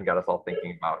got us all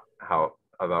thinking about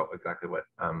exactly what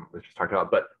was just talked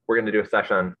about. But we're going to do a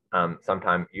session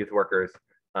sometime. Youth workers,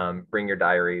 bring your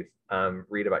diaries,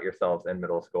 read about yourselves in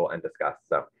middle school, and discuss.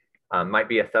 So might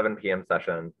be a 7 p.m.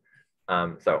 session.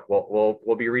 So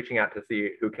we'll be reaching out to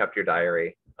see who kept your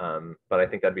diary. But I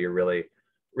think that'd be a really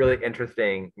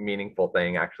interesting, meaningful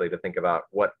thing actually to think about.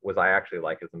 What was I actually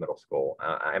like as a middle school?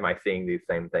 Am I seeing these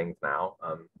same things now?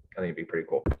 I think it'd be pretty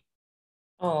cool.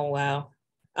 Oh, wow.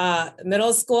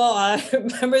 Middle school, I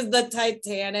remember the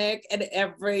Titanic and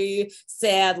every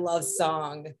sad love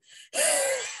song.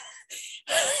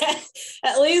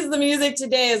 At least the music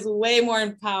today is way more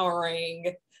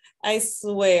empowering. I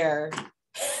swear.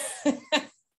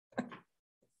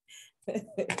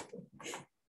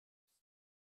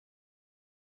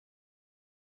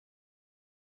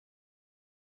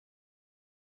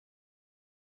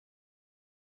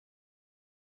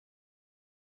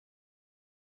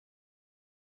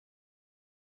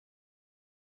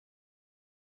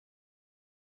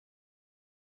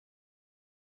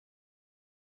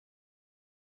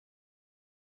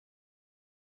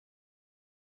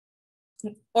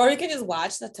 Or you can just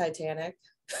watch the Titanic.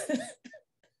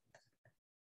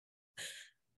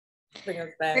 Bring us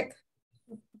back.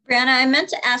 Brianna, I meant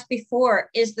to ask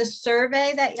before, is the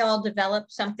survey that y'all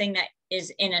developed something that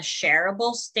is in a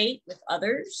shareable state with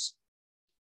others?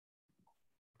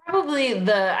 Probably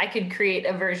I could create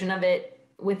a version of it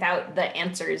without the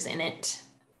answers in it,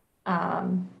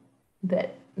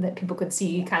 that people could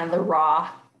see kind of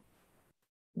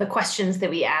the questions that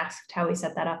we asked, how we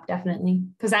set that up, definitely.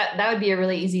 Because that would be a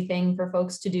really easy thing for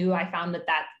folks to do. I found that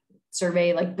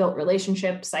survey like built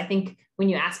relationships. I think when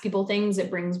you ask people things, it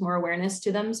brings more awareness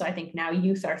to them. So I think now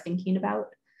youth are thinking about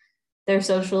their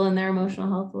social and their emotional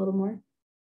health a little more.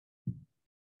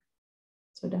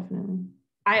 So definitely.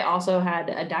 I also had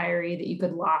a diary that you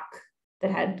could lock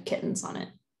that had kittens on it.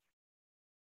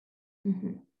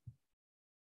 Mm-hmm.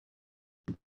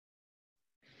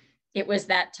 It was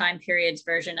that time period's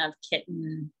version of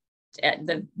kitten,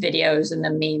 the videos and the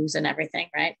memes and everything,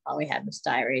 right? All we had was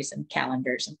diaries and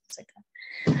calendars and things like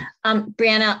that.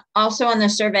 Brianna, also on the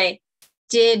survey,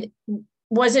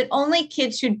 was it only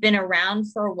kids who'd been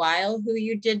around for a while who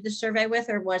you did the survey with,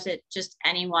 or was it just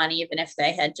anyone, even if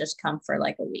they had just come for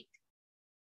like a week?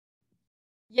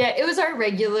 Yeah, it was our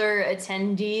regular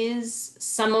attendees.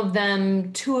 Some of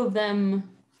them, two of them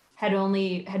had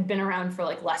been around for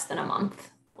like less than a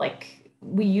month. Like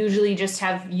we usually just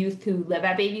have youth who live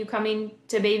at Bayview coming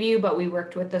to Bayview, but we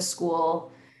worked with the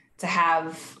school to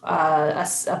have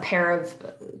a pair of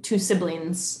two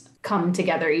siblings come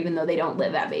together, even though they don't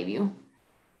live at Bayview.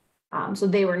 So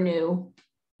they were new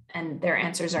and their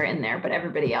answers are in there, but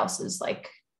everybody else is like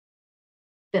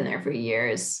been there for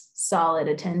years, solid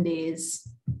attendees.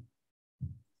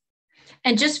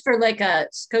 And just for like a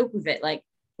scope of it, like,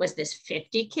 was this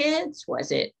 50 kids?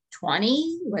 Was it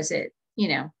 20? Was it,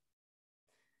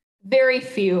 Very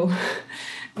few,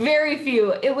 very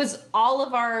few. It was all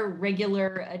of our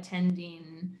regular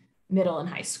attending middle and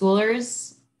high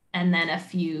schoolers, and then a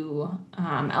few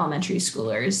elementary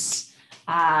schoolers,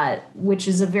 which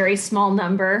is a very small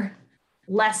number,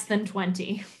 less than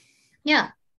 20. Yeah.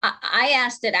 I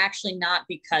asked it actually not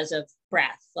because of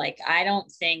breath. Like, I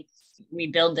don't think we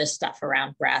build this stuff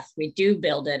around breath. We do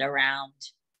build it around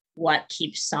what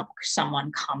keeps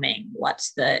someone coming,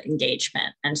 what's the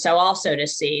engagement. And so also to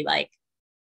see like,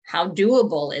 how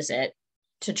doable is it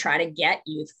to try to get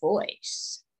youth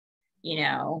voice?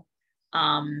 You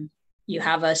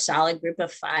have a solid group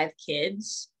of 5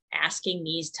 kids. Asking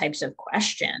these types of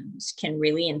questions can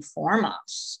really inform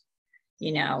us,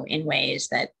 in ways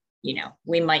that,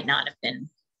 we might not have been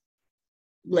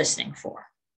listening for.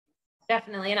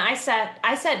 Definitely. And I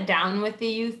sat down with the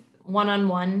youth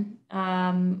one-on-one,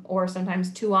 or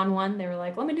sometimes 2-on-1. They were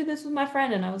like, let me do this with my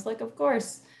friend. And I was like, of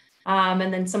course.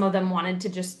 And then some of them wanted to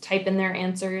just type in their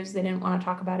answers. They didn't want to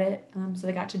talk about it. So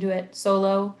they got to do it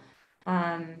solo.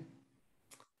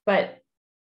 But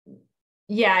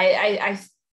yeah, I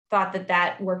thought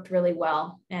that worked really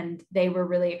well. And they were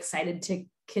really excited to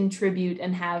contribute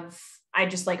and I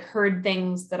just like heard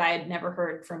things that I had never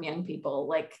heard from young people,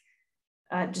 like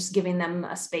just giving them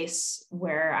a space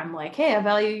where I'm like, hey, I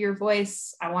value your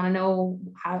voice. I want to know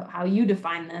how you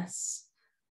define this.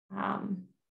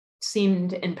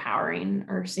 Seemed empowering,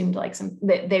 or seemed like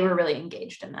they were really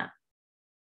engaged in that.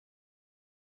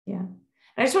 Yeah. And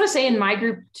I just want to say in my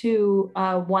group too,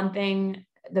 one thing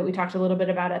that we talked a little bit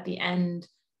about at the end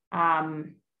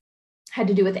had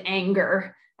to do with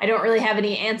anger. I don't really have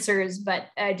any answers, but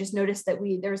I just noticed that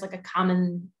there was like a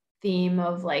common theme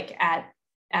of like at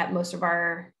most of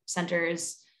our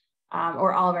centers,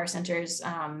 or all of our centers,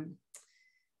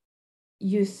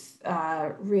 youth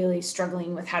really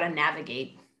struggling with how to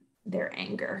navigate their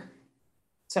anger.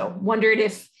 So wondered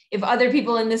if other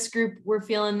people in this group were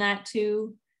feeling that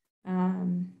too.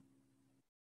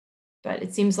 But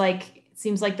it seems like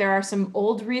there are some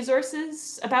old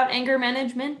resources about anger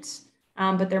management,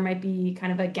 but there might be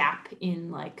kind of a gap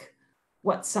in like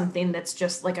what's something that's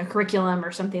just like a curriculum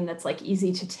or something that's like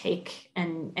easy to take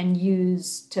and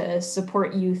use to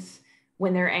support youth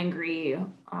when they're angry.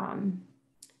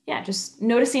 Just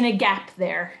noticing a gap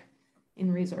there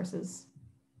in resources.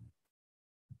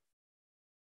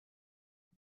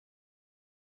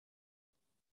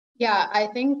 Yeah, I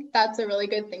think that's a really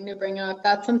good thing to bring up.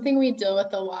 That's something we deal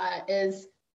with a lot, is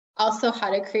also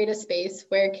how to create a space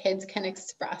where kids can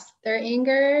express their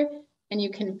anger and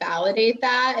you can validate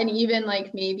that, and even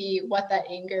like maybe what that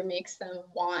anger makes them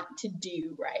want to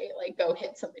do, right? Like go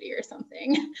hit somebody or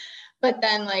something. But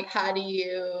then like, how do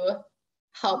you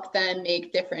help them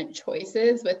make different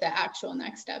choices with the actual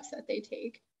next steps that they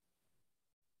take?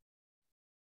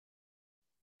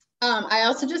 I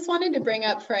also just wanted to bring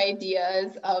up for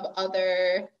ideas of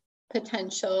other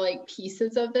potential like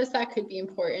pieces of this that could be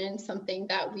important. Something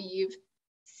that we've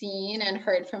seen and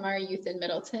heard from our youth in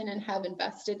Middleton and have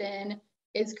invested in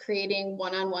is creating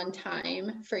one-on-one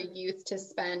time for youth to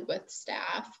spend with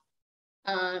staff.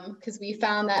 Because we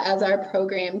found that as our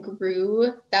program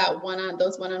grew,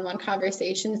 those one-on-one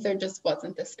conversations, there just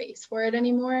wasn't the space for it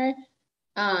anymore.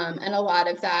 And a lot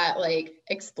of that, like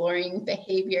exploring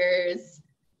behaviors,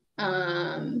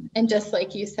 and just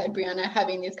like you said, Brianna,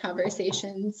 having these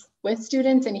conversations with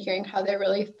students and hearing how they're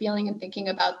really feeling and thinking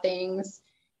about things,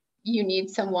 you need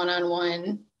some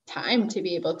one-on-one time to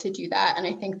be able to do that. And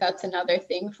I think that's another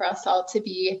thing for us all to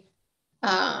be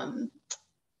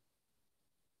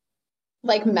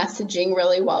like messaging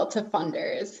really well to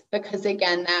funders, because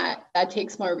again, that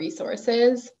takes more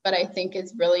resources, but I think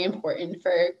is really important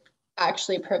for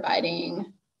actually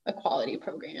providing a quality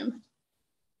program.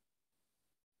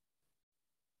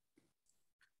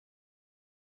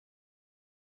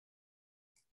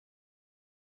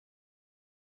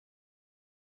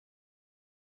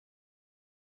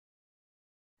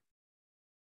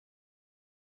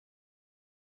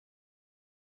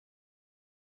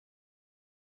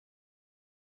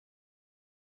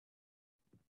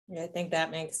 Yeah, I think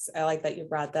I like that you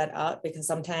brought that up, because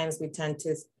sometimes we tend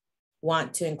to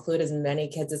want to include as many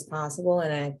kids as possible in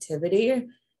an activity.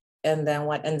 And then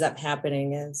what ends up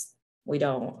happening is we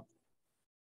don't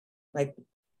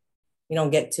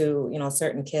get to,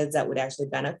 certain kids that would actually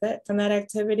benefit from that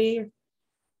activity.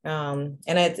 And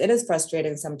it is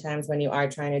frustrating sometimes when you are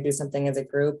trying to do something as a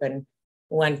group and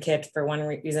one kid for one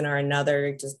reason or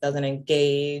another just doesn't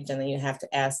engage, and then you have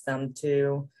to ask them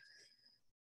to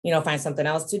find something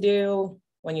else to do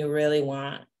when you really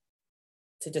want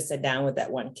to just sit down with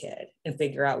that one kid and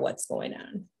figure out what's going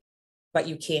on, but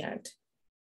you can't.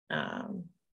 So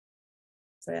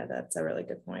yeah, that's a really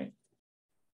good point.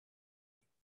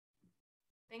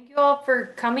 Thank you all for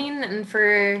coming and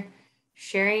for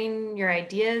sharing your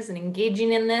ideas and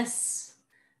engaging in this.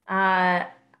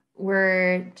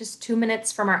 We're just 2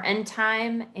 minutes from our end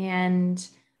time, and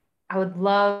I would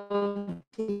love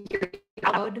to hear you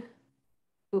out.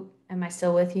 Oop, am I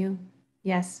still with you?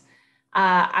 Yes.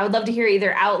 I would love to hear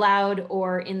either out loud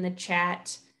or in the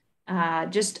chat,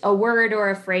 just a word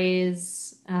or a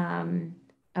phrase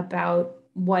about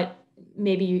what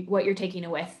you're taking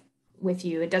with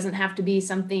you. It doesn't have to be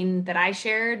something that I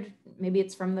shared. Maybe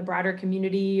it's from the broader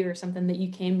community or something that you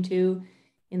came to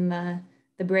in the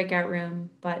breakout room,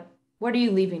 but what are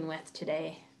you leaving with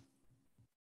today?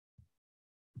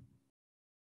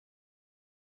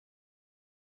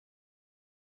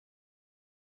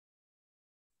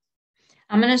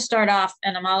 I'm going to start off,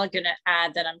 and I'm all going to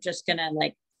add that I'm just going to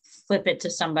like flip it to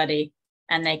somebody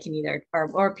and they can either,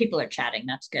 or people are chatting.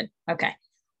 That's good. Okay.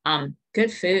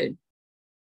 Good food.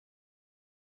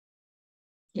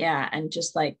 Yeah. And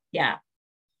just like, yeah.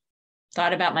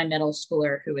 Thought about my middle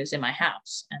schooler who is in my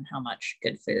house and how much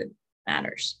good food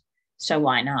matters. So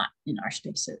why not in our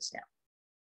spaces? Yeah.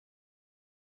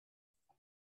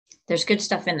 There's good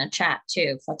stuff in the chat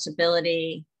too.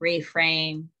 Flexibility,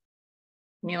 reframe,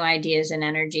 new ideas and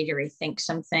energy to rethink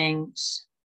some things.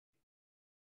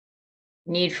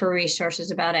 Need for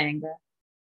resources about anger.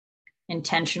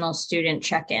 Intentional student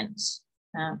check-ins.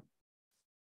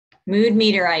 Mood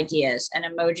meter ideas and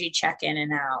emoji check-in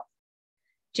and out.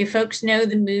 Do folks know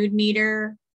the mood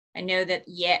meter? I know that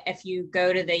if you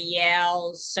go to the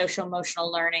Yale's social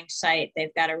emotional learning site,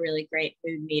 they've got a really great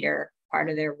mood meter, part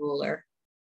of their ruler.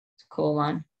 It's a cool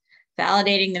one.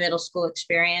 Validating the middle school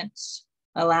experience,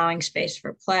 allowing space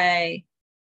for play,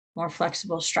 more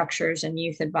flexible structures, and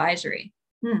youth advisory.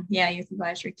 Yeah, youth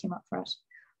advisory came up for us.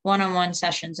 One-on-one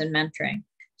sessions and mentoring.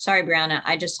 Sorry, Brianna,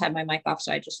 I just had my mic off,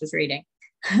 so I just was reading.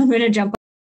 I'm going to jump.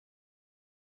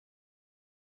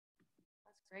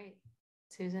 That's great,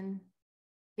 Susan.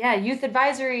 Yeah, youth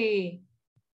advisory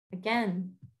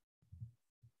again.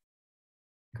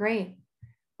 Great.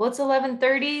 Well, it's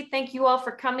 11:30. Thank you all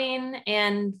for coming,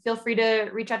 and feel free to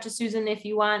reach out to Susan if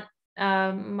you want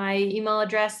my email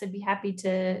address. I'd be happy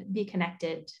to be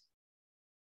connected.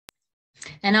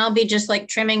 And I'll be just like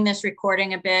trimming this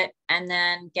recording a bit and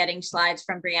then getting slides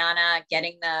from Brianna,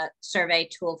 getting the survey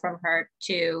tool from her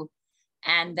too,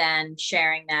 and then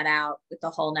sharing that out with the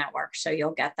whole network. So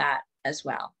you'll get that as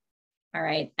well. All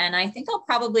right. And I think I'll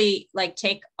probably like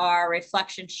take our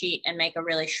reflection sheet and make a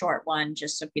really short one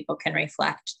just so people can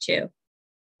reflect too.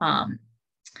 All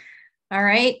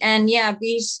right. And yeah,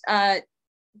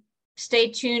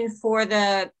 stay tuned for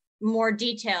the more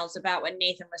details about what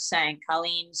Nathan was saying.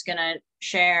 Colleen's gonna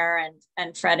share,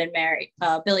 and Fred and Mary,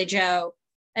 Billy Joe.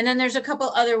 And then there's a couple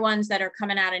other ones that are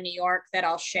coming out of New York that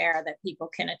I'll share that people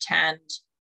can attend.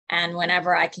 And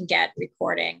whenever I can get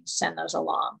recordings, send those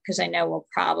along, because I know we'll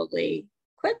probably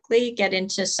quickly get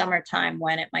into summertime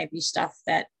when it might be stuff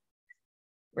that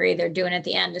we're either doing at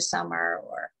the end of summer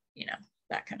or,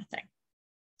 that kind of thing.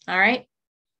 All right.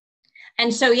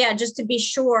 And so, yeah, just to be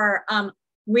sure,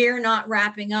 we're not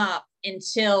wrapping up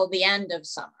until the end of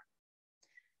summer.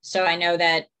 So I know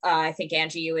that I think,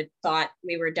 Angie, you had thought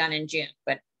we were done in June,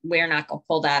 but we're not going to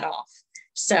pull that off.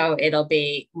 So it'll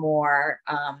be more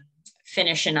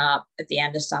finishing up at the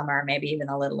end of summer, maybe even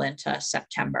a little into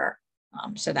September.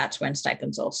 So that's when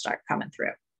stipends will start coming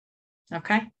through.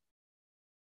 Okay.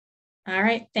 All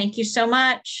right. Thank you so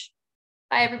much.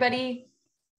 Bye, everybody.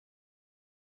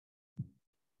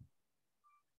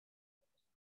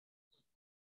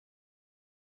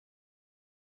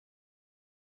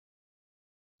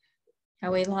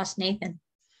 Oh, we lost Nathan.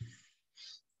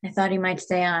 I thought he might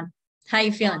stay on. How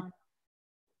you feeling?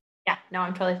 Yeah, no,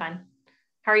 I'm totally fine.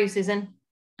 How are you, Susan?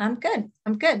 I'm good.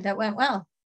 I'm good. That went well.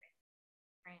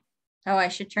 Great. Oh, I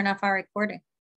should turn off our recording.